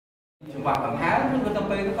Chúng ta bằng háo nó có tâm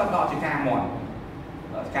nó có đo chữ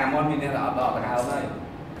cà mòn mình nên là đo háo đây.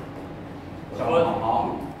 So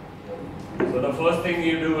the first thing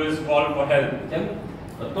you do is call for help. Chứ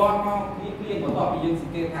to nó cái của to bây giờ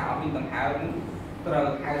cái thảo mình bằng háo từ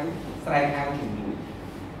háo sai háo chủng núi.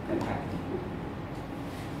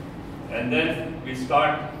 And then we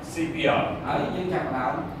start CPR. Ở những chạm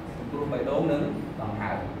nào cũng phải đốn nứng bằng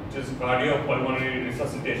háo. Which is cardiopulmonary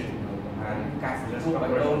resuscitation.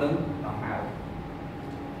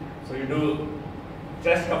 So you do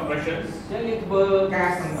chest compressions.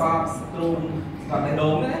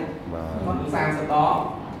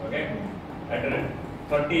 Okay. And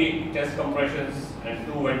 30 chest compressions and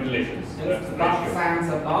 2 ventilations. That's the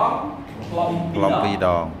ratio.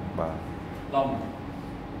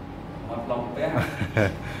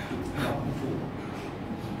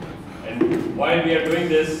 And while we are doing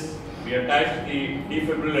this, we attach the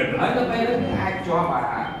defibrillator.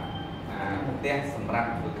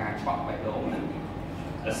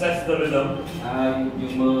 Assess the rhythm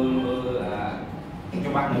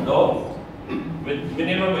with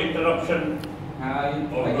minimum interruption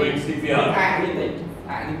of doing CPR.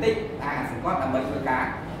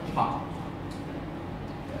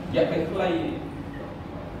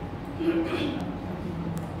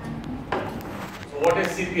 So what is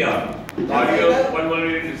CPR?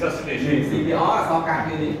 Cardiopulmonary resuscitation. CPR so cả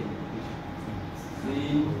cái gì?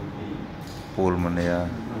 Pulmonary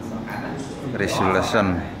resuscitation.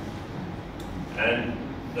 And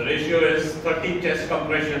the ratio is 30 chest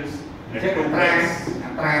compressions and 2 breaths.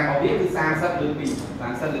 Có biết cái sang sất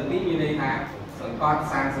lượng như đây là con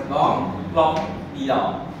sang sất lom đi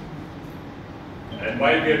đó. And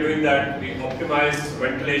while we are doing that, we optimize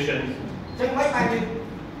ventilation. Chắc mấy anh đi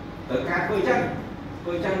từ cả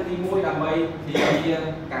tôi chân đi môi đầm mây thì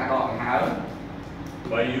cả đỏ háo.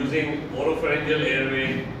 By using oropharyngeal airway.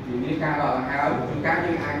 Thì như cả đỏ háo chúng ta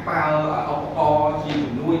như ai bao ốc co chi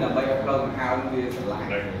nuôi đầm mây ốc lông háo thì sẽ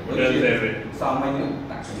lại. Sau mấy những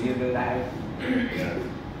đặc biệt đưa đây.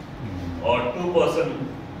 Or 2-person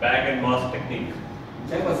bag and mask technique.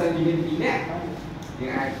 Chắc là sân đi bên tí nét thì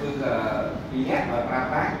ai cứ tí nét và ba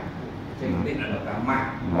bác trên định là cả mạng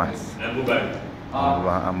ambu bag.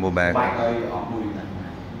 Và ambu bag. Bài ơi mùi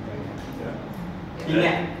tí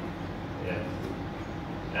nét.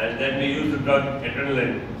 And then we use the drug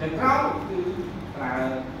adrenaline. Chân khóc là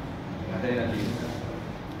đây là gì?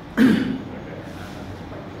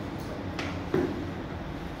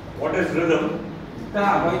 What is rhythm?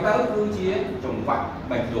 Ta với tới cứ chia trùng vặt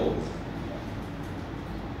bệnh độ.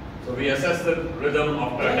 So we assess the rhythm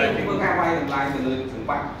after attaching. Chúng ta quay lại từ lời trùng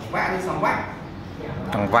vặt đi xong vặt.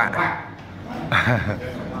 Trùng vặt.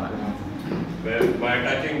 By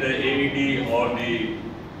attaching the ABCDE or the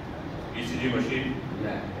ECG machine.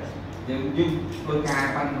 Nhưng phương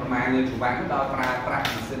ca phân mà người trùng vặt đó pra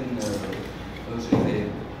sinh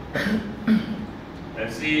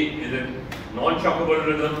and see is it non-shockable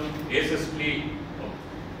rhythm, asystole,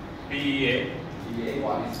 PEA,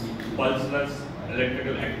 pulseless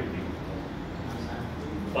electrical activity.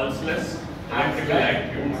 Pulseless electrical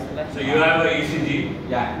activity. So you have an ECG,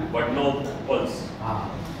 but no pulse.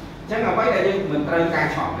 Chắc là vậy là mìnhត្រូវការ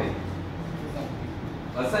ឆក់ទេ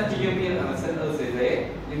បើសិនជាយើងមានម៉ាស៊ីន ECG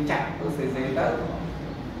យើងចាក់ ECG ទៅ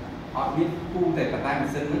អត់មានគូតែប៉ុន្តែម៉ា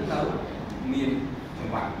ស៊ីនហ្នឹងទៅមានច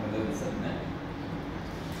ង្វាក់នៅលើម៉ាស៊ីនណា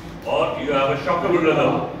Or you have a shockable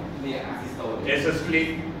rhythm, នេះ asystole asystole,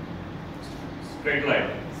 straight line.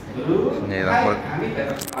 នេះlà một អានេះតែ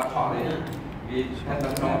អត់ឆក់ទេវាថាទៅ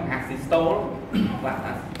ក្នុង asystole ខ្លះ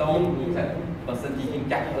asystole នេះទៅបើសិនជាយើង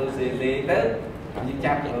ចាក់ ECG ទៅយើង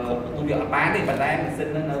ចាប់វាអត់បានទេប៉ុន្តែម៉ាស៊ីន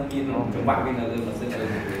ហ្នឹងនៅមានចង្វាក់វានៅលើម៉ាស៊ីនទៅ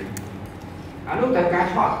អានោះត្រូវការ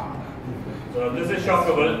ឆក់ So this is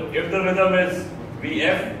shockable. If the rhythm is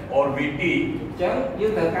VF or VT, អញ្ចឹងយើ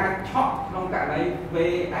ងត្រូវការឆក់ក្នុងករណី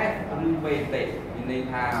VF ឬ VT មានន័យ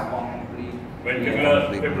ថាបង ventricular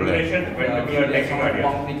fibrillation, ventricular tachycardia. ប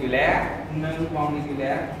ង ventricular និងបង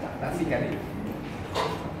ventricular tachycardia.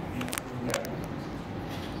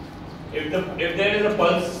 If there is a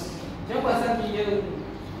pulse, អញ្ចឹងបើសិនជាយើង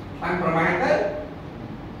បានប្រមាណទៅ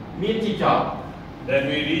មានជីចប់ then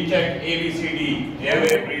we recheck ABCDE,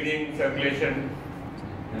 airway, breathing, circulation.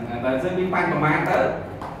 បើសិនមានបានប្រមាណទៅ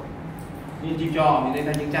មានជីចប់មានន័យ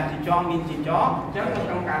ថាយើងចាប់ជីចប់មានជីចប់អញ្ចឹងក្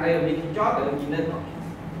នុងការដែលមានជីចប់ទៅជីនិត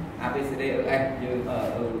ABCDE យើង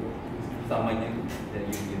សម័យហ្នឹងដែល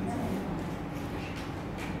យើង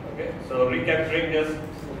Okay, so recapturing just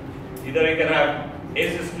either you can have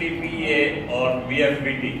asystole PEA or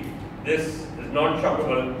VFBT. This is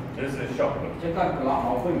non-shockable, this is shockable. Chứ còn cái lọ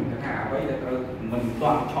máu phình thả vậy là mình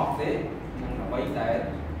toàn chọc thế, nhưng mà vậy tại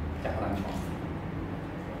chắc là chọc.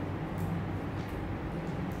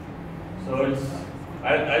 So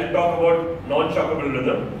I'll talk about non-shockable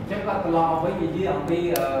rhythm. Chắc là lo với gì ông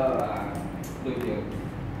đi được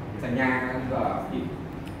thành nhà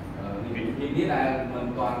thì biết là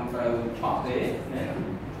mình còn chọn thế.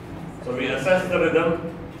 So we assess the rhythm.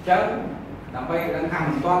 Chứ làm bây đang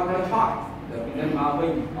hàng toàn theo chọn để mình vào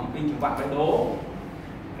mình ông đi chụp vặt với đố.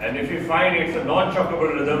 And if you find it's a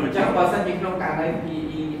non-shockable rhythm, Chắc là sao những trong cả đây thì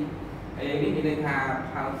cái này là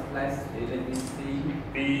pulseless electricity.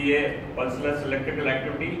 PEA, pulseless electrical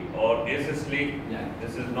activity, or asystole,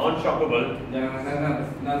 this is non-shockable. Nên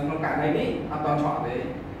trong cả đây đi, ông toàn chọn thế.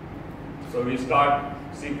 So we start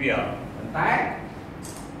CPR. Tại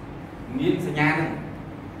miếng sinh nha này,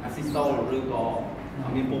 asystole rồi có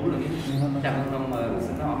miếng phú là miếng chắc không mà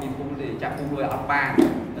sinh nó miếng phú thì chắc phú với áp ba,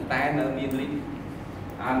 tại nó miếng lít,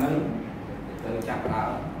 nó từ chắc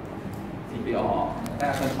là CPR,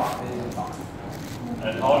 ta cần chọn thì chọn.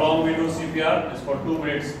 And how long we do CPR is for 2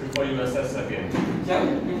 minutes before you assess again. Chứ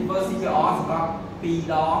nhưng với CPR sẽ có pi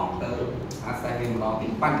đó từ assess game đó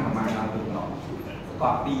tính bắn mà mai làm được đó, sẽ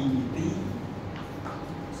có pi tí.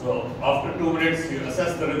 So after 2 minutes, you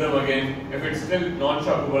assess the rhythm again. If it's still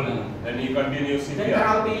non-shockable, then you continue Chứ CPR.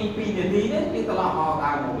 cao pi tí đấy, nhưng ta lọt họ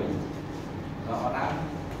đau một mình, họ đau,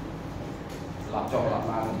 lọt cho lọt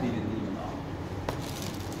vào pi tí.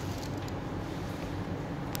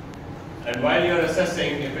 And while you are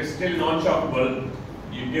assessing, if it's still non-shockable,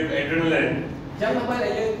 you give adrenaline. Chắc nó phải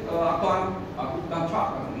là như toàn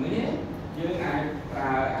chọn mấy như này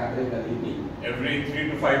đây là lý Every 3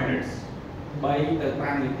 to 5 minutes. bay từ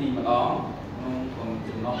 5 tim mà đó còn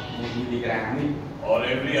chừng nó 1 mg đi. Or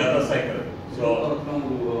every other cycle. So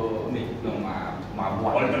không nịch mà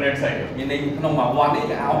quạt. Alternate cycle. Như này không mà quạt đấy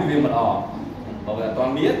cái áo bị viêm mật đỏ. Bởi vì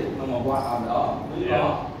toàn biết không mà quạt ở đó.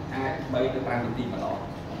 Đó ai bay từ 5 tim mà đó.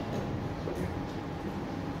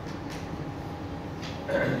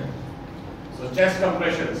 So chest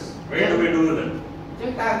compressions, where do we do them?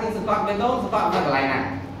 Chúng ta khi squat bên đó squat là lại này,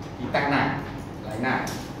 thì tăng này, lại này.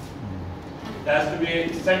 It has to be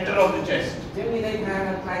center of the chest. Chứ như đây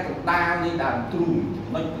hai cầm ta đi đàn trùm,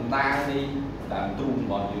 mấy cầm ta đi đàn trùm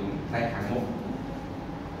vào những hai hàng một.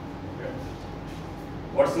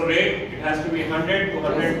 What's the rate? It has to be 100 to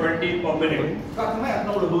 120 per minute. Có mấy anh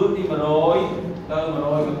đâu là bước đi mà rồi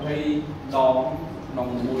mình thấy đo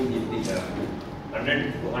nồng mùi nhiệt tình.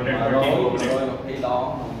 100 to 120 per minute. Rồi thấy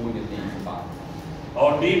đo nồng mùi nhiệt tình.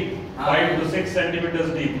 How deep? 5 to 6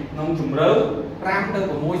 centimeters deep. Nồng trùm rớ, 5 tới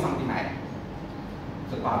 10 cm.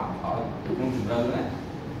 Sự còn ở nồng trùm rớ đấy.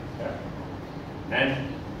 And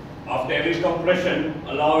after every compression,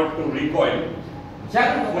 allow it to recoil.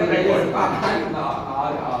 Chắc không phải là sự còn hay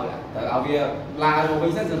ở việc là rồi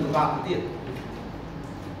mình sẽ dần sự còn tiết.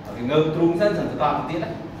 Ở cái ngực trùm sẽ dần sự còn tiết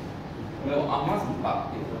đấy. Ngực ống nó sự còn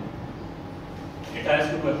tiết. It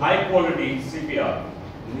has to be high quality CPR,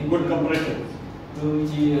 good compression. Từ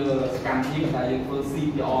chi càng chi là những phương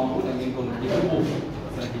CPR cũng là những con những bộ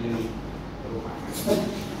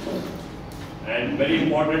And very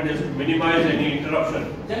important is to minimize any interruption.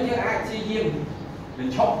 chẳng như ai chi diêm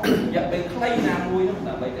mình chọc nhận bên clay nào nuôi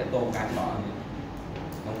nó là bây giờ tồn cái đó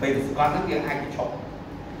còn bây giờ con nó kia ai cái chọc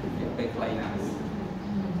nhận bên clay nào nuôi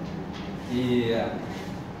thì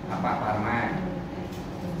bà mai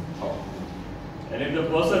chọc. And if the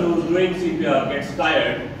person who's doing CPR gets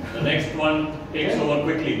tired, the next one takes over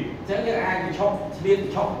quickly. Chẳng như ai cái chọc biết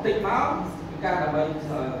chọc tích máu cái là bây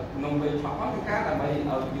nông về chọc cái cá là bây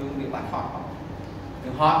ở dương bị bắt chọc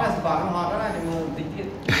hot á còn không hot đó là nhưng mà tích tiết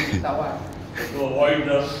tao à To avoid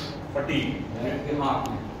the fatigue. cái hot.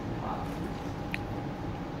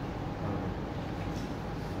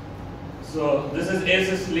 So this is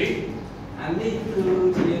asystole. Anh đi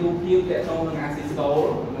cứ chỉ lưu kêu để trong nó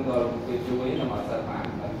asystole nó gọi cái chú ý là mà sợ phản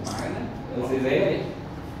phải nó sẽ dễ.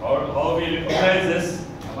 How we recognize this?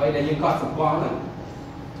 Vậy là những con sụp con đó.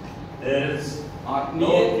 There is no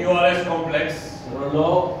QRS complex.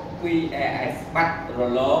 Rolo QRS bắt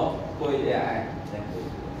Rolo QRS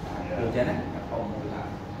được chưa đấy? Không là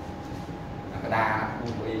cái đa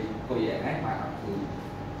QRS mà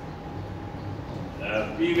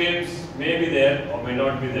P waves may be there or may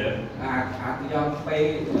not be there. do P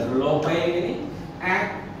Rolo P đấy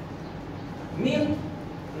miếng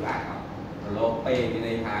là Rolo P cái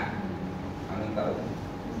này ha anh tự.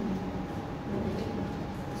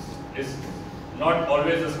 It's not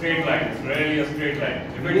always a straight line. It's rarely a straight line.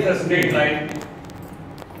 If it's a straight line,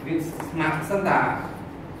 it's smart center.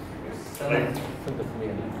 Right.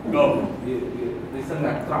 Go. Vì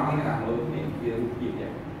center strong hay là mới việc vậy.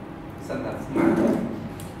 Center smart.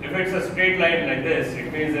 If it's a straight line like this,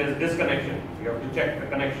 it means there's disconnection. You have to check the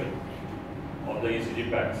connection. of the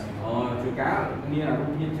ECG pads. Chú cá như là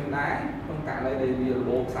rung hiên chân đáy, không cả đây là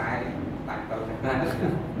bộ xài đặt tàu chẳng hạn.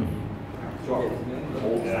 Chọn những bộ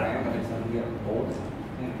xài mà để sang việc bộ.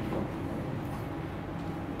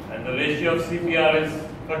 And the ratio of CPR is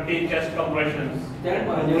 30 chest compressions. Chứ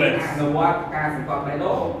mà như là qua ca sẽ còn cái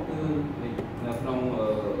đó từ trong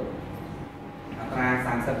ra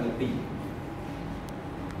sang sân tỷ.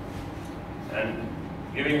 And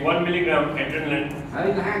giving 1 milligram adrenaline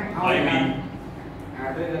IV.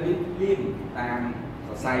 Adrenaline liêm tam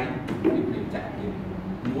say điểm chạy điểm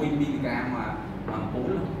 10 milligram mà púa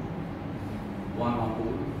luôn.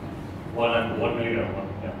 One milligram.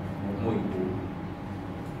 Yeah. 10 púa.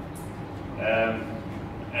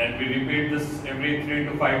 And we repeat this every 3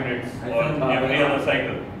 to 5 minutes or every other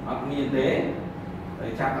cycle. Như thế,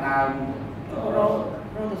 để chắc là rồi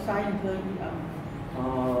từ sai như thế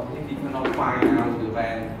thì nó phải nào từ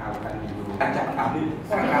về nào cần chắc nào đi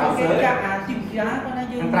trao sớm chim giá có nó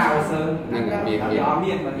dương trao sớm gió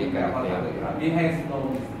miên mà miên cả con miên hay snow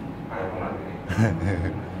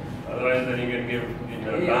Otherwise, then you can give in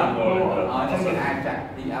the tongue or in the trong muscle. ai chặt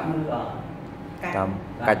thì ấm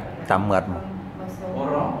cách chăm mượt mà.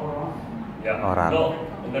 Yeah. Oral. No,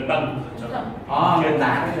 in the tongue. Lên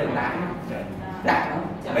đá đá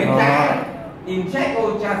bên trái inject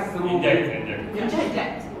or just through inject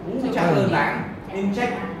chắc đơn giản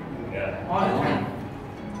inject all the time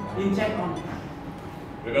inject on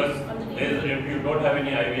Because if you don't have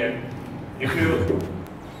any IV, if you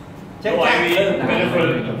no IV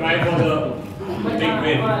peripheral, try for the big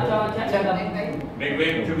vein. Big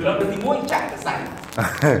vein tubular. thì mũi chặt cái sạch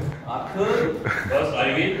First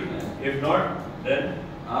IV. If not, then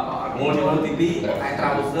go to TB I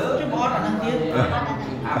travel sir chứ bó là năng tiết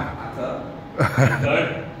third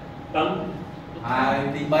tongue.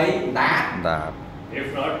 thì bay đá Đạp.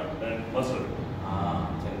 If not, then muscle.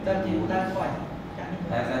 ta chỉ ta khỏi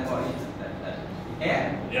ra gọi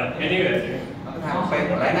Yeah, anyway. thằng phải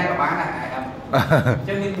lấy này các bạn này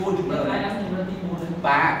cho nên mua chụp lời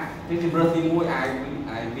ba cái chụp lời thì mua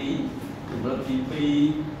IV chụp lời TP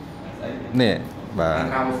Nè, bà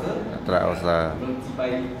travel sir trao ra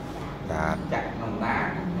bay đạp chặt nòng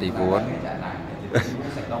đá tỷ vốn.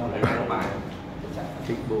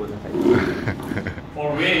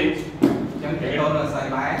 For veins, Chẳng cái con là xài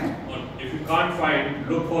bán if you can't find,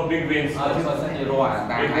 look for big veins. chứ mà sẽ rồi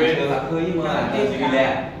tại hai trường là khơi nhưng mà gì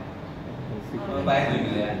lẹ bay gì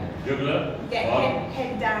lẹ Jugular. Get Or,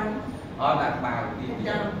 head down. đặt vào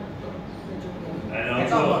Head down. and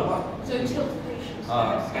also, So tilt the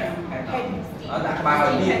patient's head down. đặt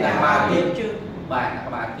vào điện đặt vào điện bạn đặt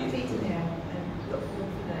vào điện Feet down and look for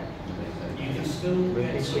that. You can still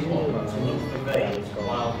get support to look for veins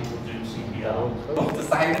while people do CPR. một cái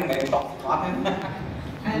say nó ngày tọt thoát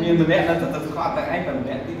như mình biết là từ thoát tại anh mình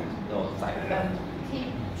biết tí rồi say Keep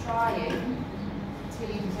trying till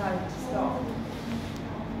you decide to stop.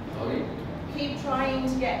 sorry Keep trying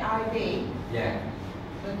to get IV yeah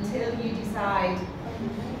until you decide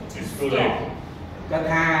it's to too late. stop. cái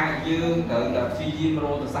tha dương tự là suy diêm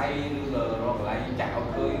rô từ say như là rồi lại chảo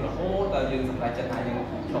khơi nó hốt là dương xong lại chân hai dương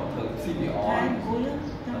chọc thử xin bị hai ổn cuối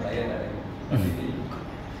nước đây là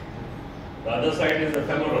The other side is the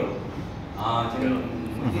femoral. chứ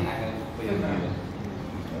cái này bây giờ là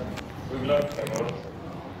Jugular, femoral.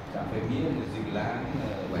 chả phải biết là gì lá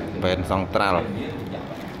bên song trao In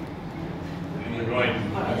the groin.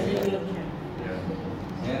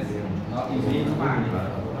 yes not easy to find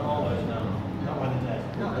Not always, no. Not when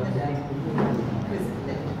it's there.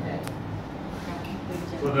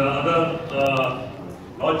 So the other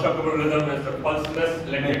non-shockable rhythm is the pulseless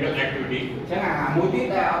electrical activity. chẳng hạn mũi tiết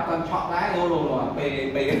đây còn chọn đá luôn rồi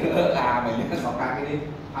về là mình sẽ có cái đi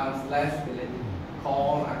pulseless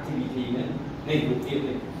call activity nữa này được tiết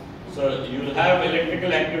này So you'll have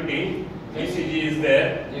electrical activity, ECG is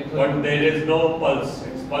there, but there is no pulse,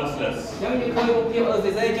 it's pulseless. giống như khơi mục tiêu ở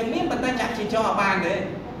dưới dây chẳng biết mình ta chặt chỉ cho ở bàn đấy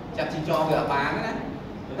chặt chỉ cho về ở bàn đấy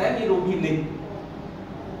thế như rụt hình đình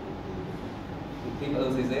thì ở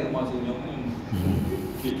dưới dây mọi người giống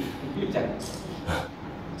như chặt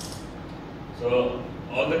So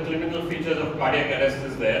all the clinical features of cardiac arrest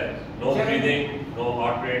is there, no breathing, no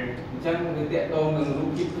heart rate. chân người tiện đồ mình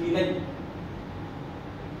rụt kịp clinic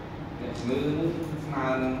ngư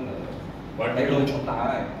mà But đây you, luôn chúng ta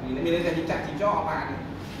này mình nên chỉ chặt chỉ cho ở bàn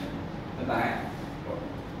hiện tại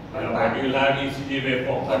but you'll have ECG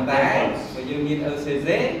waveform, hiện but no tại pulse. bây giờ nhìn ở dưới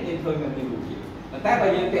dây nhưng thôi mình rụt kịp hiện tại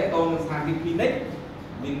bây giờ tiện đồ mình sang cái clinic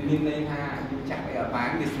mình đây ha mình chặt ở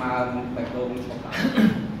bàn thì mà bạch đồ mình chúng ta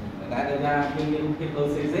đã đưa ra những cái cơ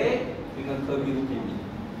chế dễ thì nó khơi bị kịp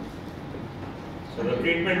So the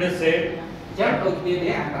treatment is same, chắc đôi khi để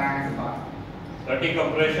ăn ra sẽ có 30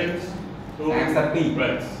 compressions, 2 30.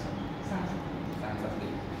 breaths.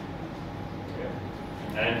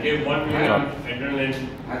 30 And give 1 milligram adrenaline.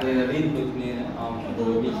 adrenalineដូចគ្នា គឺ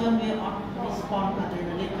បើសិនវាអត់ response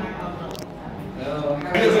adrenaline អាចអត់ទៅ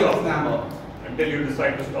ហើយវាស្នាមមក Until you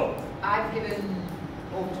decide to stop. I've given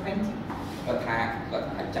all 20. គាត់ថាគាត់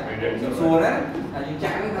អាចចាក់ខ្ញុំសួរណាថាយើងចា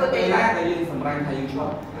ក់ហ្នឹងទៅពេលណាតែយើងសម្រេចថាយើងឈ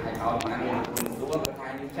ប់អាចឲ្យបានខ្ញុំសួរគាត់ថា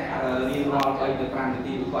យើងចាក់រៀងរាល់3ទៅ5នា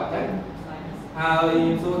ទីគាត់ចឹងហើយខ្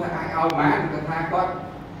ញុំសួរថាអាចឲ្យបានគាត់ថាគាត់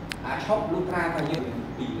អាចឈប់លុះត្រាថាយើង2នា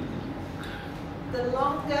ទី The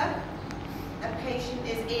longer a patient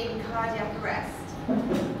is in cardiac arrest,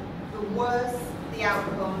 the worse the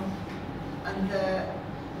outcome and the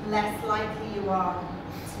less likely you are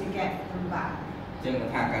to get them back. ចឹង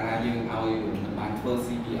ថាកាលណាយើងឲ្យមិនបានធ្វើ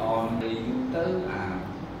CPR ទៅយូរទៅអា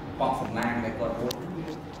បកសំណាងដែលគាត់រត់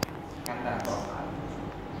កាន់តែអក្រក់ឡើង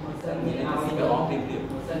មិនសិនមាន CPR ព្រាមៗ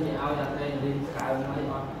មិនសិនជាឲ្យអាត្រេនលីនស្កើហើយ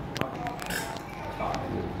អត់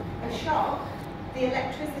A shock, the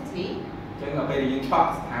electricity ចឹងដល់ពេលយើងឆក់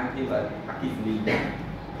ស្ថានភាពអគ្គិសនី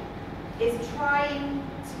is trying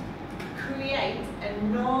to create a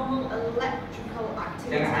normal electrical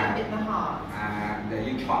activity in the heart. ដែល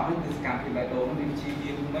យើងឆក់នេះគឺសកម្មភាពបេះដូងនេះវាជា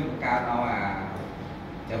យើងមិនបង្កើតឲ្យ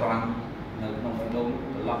ចរន្តនៅក្នុងបេះដូង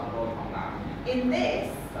ត្រឡប់រត់ផងឡើយ In this,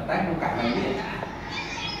 តែក្នុងករណីនេះ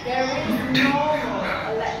there is normal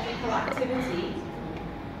electrical activity.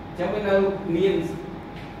 ចឹងវានៅមាន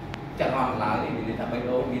ចរន្តឡើយនេះមានថាបេះ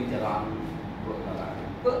ដូងមានចរន្តរត់ឡើយ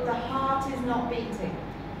But the heart is not beating.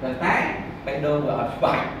 តែបេះដូងវាអត់ច្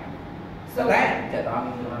បាស់តែចរន្ត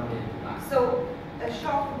មាន So a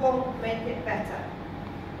shock won't make it better.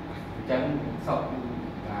 ចឹងសុខ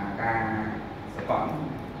ការសកល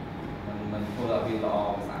មិនធ្វើឲ្យវាល្អ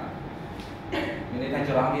ប្រសើរមានន័យថាច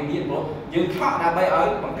រន្តវាមានព្រោះយើងឆក់ដើម្បីឲ្យ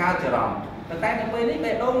បង្កើតចរន្តតែនៅពេលនេះ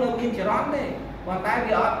បេះដូងនៅមានចរន្តទេប៉ុន្តែ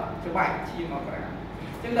វាអត់ច្បាស់ឈាមមកក្រៅ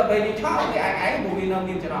ចឹងដល់ពេលយើងឆក់វាឯងព្រោះវានៅ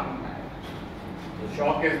មានចរន្ត The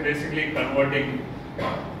shock is basically converting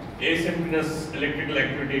asynchronous electrical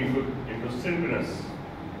activity into synchronous.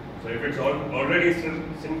 So if it's already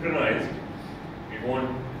synchronized, it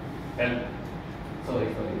won't help. Sorry.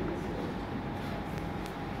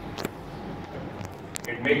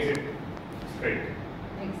 It makes it straight.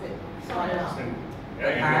 Makes it solid.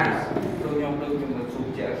 Yeah, ថា it is. ដូចខ្ញុំទៅជំនួសស៊ូ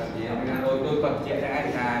ជាកាពីហើយដូចគាត់ជាដែរឯង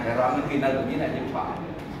ថាចរន្តនឹងគឺនៅតែមានតែយើងឆក់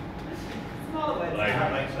Smaller words. Right. That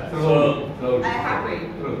makes sense. I happy.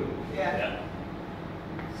 Yeah. Yeah.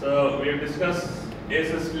 So we have discussed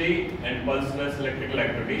asystole and pulseless electrical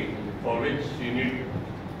activity, for which you need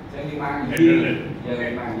ចឹងយើងបាននិយាយ adrenaline. យើ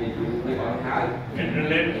ងបាននិយាយពីឲ្យហើយ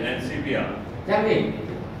Adrenaline and CPR. ចឹងនេះ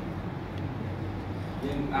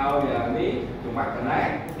យើងឲ្យនេះចំបាក់កណែ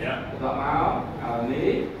Yeah. បន្ទាប់មកឲ្យ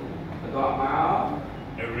នេះបន្ទាប់មក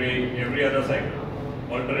Every other cycle,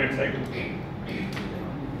 alternate cycle.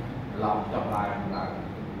 ឡប់ចប់ឡើង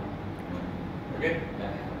Okay.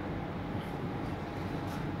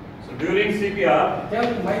 So during CPR, ចឹង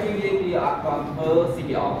មិនយើងនិយាយពីអត់ទាន់ធ្វើ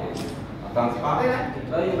CPR ទេអត់ទាន់ស្បត់ទេណា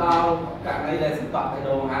ដល់យើងដល់ករណីដែលសង្កត់បេះ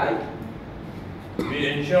ដូងហើយ we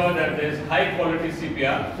ensure that there is high quality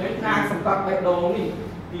CPR. ចឹងការសង្កត់បេះដូងនេះ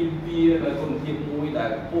ទីវានៅគុណភាពមួយដែល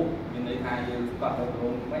ខ្ពស់មានន័យថាយើងសង្កត់បេះដូ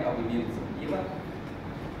ងមិនឲ្យវាមានសុខភាព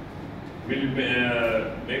We'll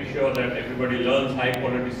make sure that everybody learns high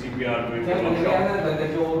quality CPR during ចឹង the មិនមែន workshop. តែ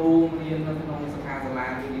ចូលរួមរៀននៅក្នុងសិក្ខាសាលា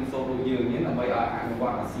រៀនសូត្រដូចយើងនេះដើម្បីឲ្យអនុវ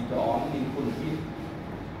ត្តអា CPR មានគុណភាព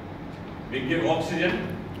We give oxygen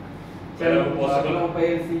ចឹង wherever ក្នុង possible, ពេ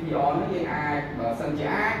ល CPR នេះយើងអាចបើសិនជា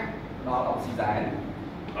អាចដល់អុកស៊ីហ្សែន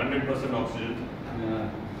 100% oxygen.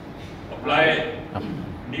 Apply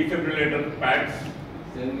defibrillator pads.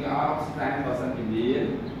 ចឹងយើងឲ្យអុកស៊ីហ្សែនបើសិនជាមាន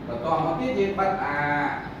បន្តមកទៀតយើងបាត់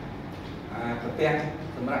ប្រទេស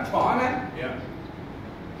សម្រាប់ឆ្កល់ណា Yeah.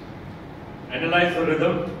 Analyze the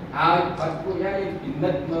rhythm ហើយបាត់ពួកយើងពិនិ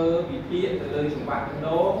ត្យមើលពីពាក្យទៅលើចង្វាក់បេះ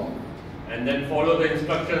ដូង and then follow the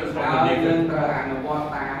instructions from ហើ the យយើង defib. ត្រូវអនុវត្ត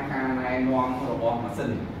តាមការណែនាំរបស់ម៉ាស៊ី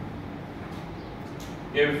ន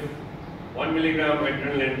Give 1 milligram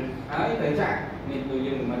adrenaline ហើយត្រូវចាក់មានដូច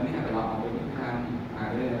យើងមិននេះត្រឡប់មកវិញថាអា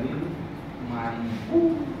រឿងនេះមក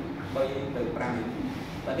3ទៅ5នាទី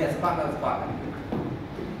តែវាស្បត់ដល់ស្បត់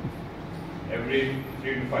every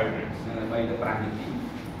 3 to 5 minutes. 3ទៅ5នាទី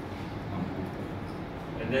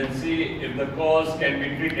And then see if the cause can be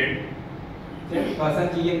treated. ចឹងបើសិន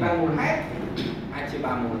ជាយើងបានមូលហេតុអាចជា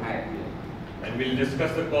បានមូលហេតុទៀត And we'll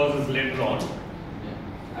discuss the causes later on.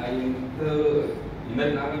 ហើយយើងធ្វើនិមិ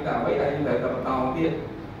ត្តឲ្យតើអ្វីដែលយើងត្រូវទៅបន្តទៀត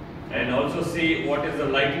And also see what is the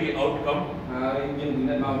likely outcome ហើយយើងនិ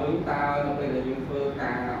មិត្តមកវិញតើនៅពេលដែលយើងធ្វើ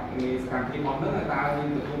ការ người cảm thấy món nước người ta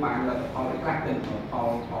nhưng từ các bạn là họ để lắc tình họ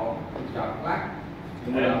chọn lắc.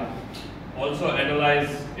 And also analyze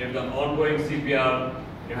if the ongoing CPR,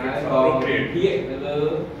 if it's appropriate. Hiện là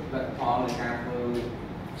họ là cả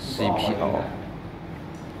CPR.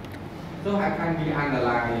 So how can we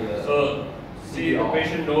analyze? So see the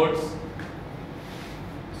patient notes.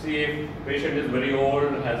 See if patient is very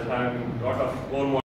old, has had lot of bone